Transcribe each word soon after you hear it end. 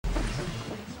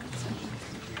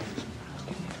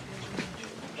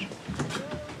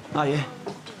Hiya.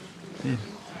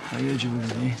 I heard you were in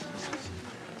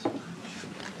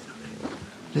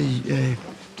here.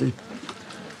 The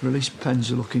release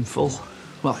pens are looking full.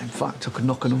 Well, in fact, I could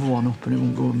knock another one up and it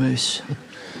won't go amiss.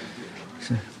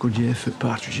 It's a good year for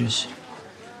partridges.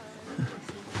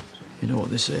 You know what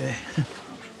they say.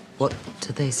 What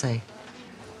do they say?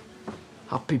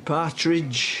 Happy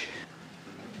partridge.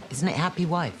 Isn't it happy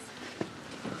wife?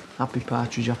 Happy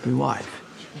partridge, happy wife.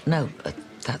 No,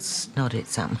 that's not it,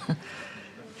 Sam.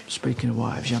 Speaking of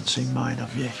wives, you haven't seen mine,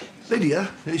 have you?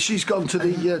 Lydia, she's gone to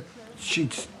the...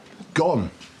 she's gone.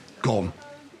 Gone.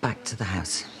 Back to the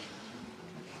house.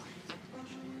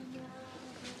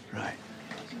 Right.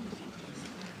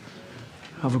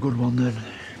 Have a good one, then.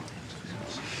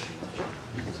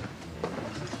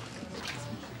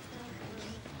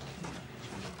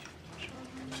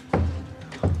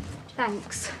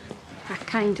 Thanks. I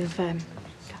kind of, I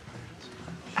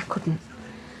couldn't.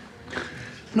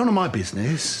 None of my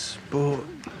business, but...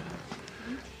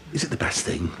 Is it the best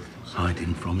thing,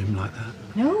 hiding from him like that?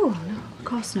 No, of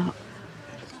course not.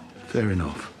 Fair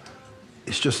enough.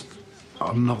 It's just,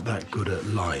 I'm not that good at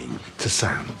lying to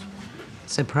Sam.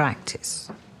 So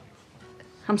practice.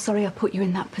 I'm sorry I put you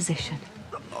in that position.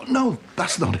 No,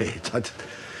 that's not it.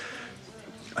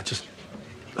 I just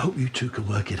hope you two can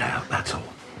work it out, that's all.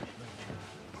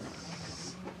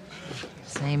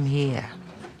 Same here.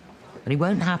 But it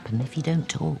won't happen if you don't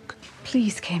talk.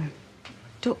 Please, Kim,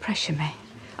 don't pressure me.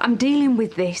 I'm dealing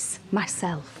with this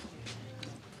myself.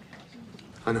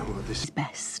 I know what this He's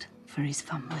best for his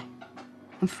family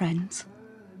and friends.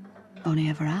 Only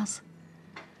ever has.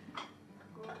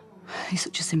 He's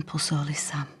such a simple soul, is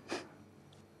Sam.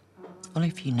 Well,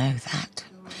 if you know that,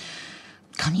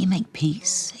 can't you make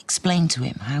peace? Explain to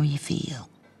him how you feel.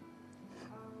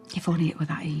 If only it were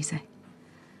that easy.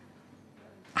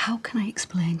 How can I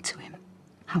explain to him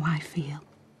how I feel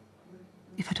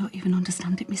if I don't even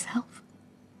understand it myself?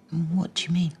 What do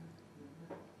you mean?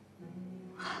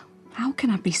 How can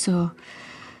I be so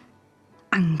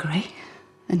angry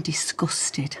and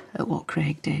disgusted at what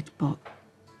Craig did, but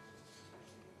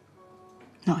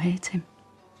not hate him?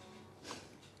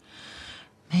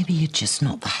 Maybe you're just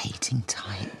not the hating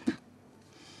type.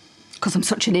 Because I'm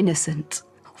such an innocent.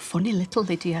 Oh, funny little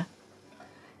Lydia.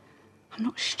 I'm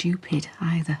not stupid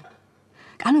either.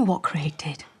 I know what Craig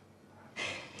did.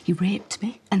 He raped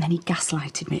me and then he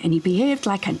gaslighted me and he behaved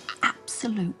like an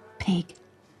absolute pig.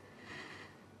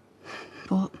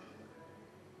 But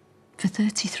for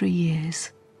 33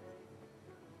 years,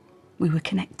 we were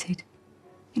connected.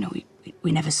 You know,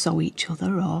 we never saw each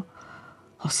other or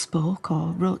spoke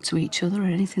or wrote to each other or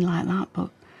anything like that,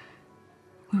 but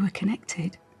we were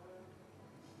connected.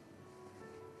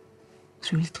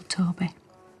 Through little Toby.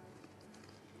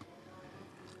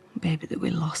 A baby that we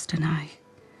lost, and I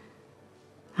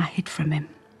hid from him,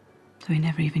 so he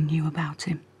never even knew about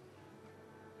him.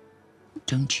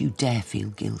 Don't you dare feel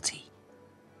guilty.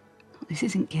 This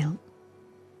isn't guilt.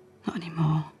 Not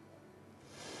anymore.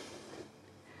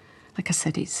 Like I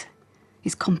said, it's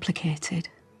complicated.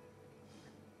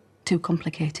 Too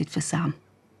complicated for Sam.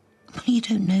 Well, you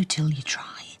don't know till you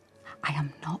try. I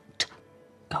am not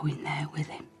going there with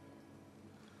him.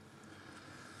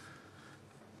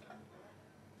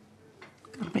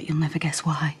 I bet you'll never guess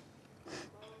why.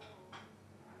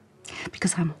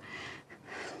 Because I'm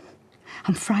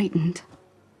frightened.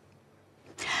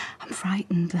 I'm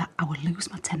frightened that I will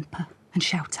lose my temper and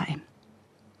shout at him.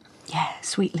 Yeah,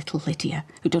 sweet little Lydia,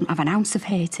 who doesn't have an ounce of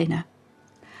hate in her.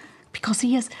 Because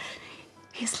he has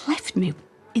left me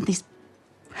in this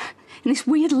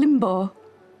weird limbo.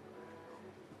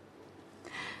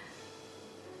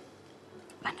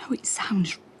 I know it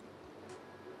sounds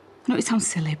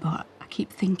silly, but I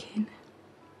keep thinking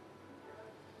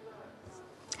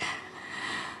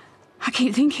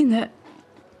that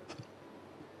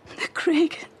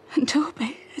Craig and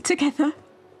Toby are together.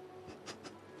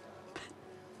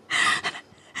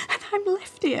 And I'm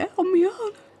left here on my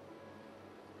own.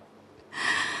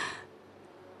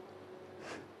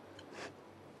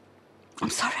 I'm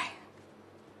sorry.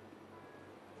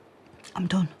 I'm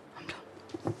done.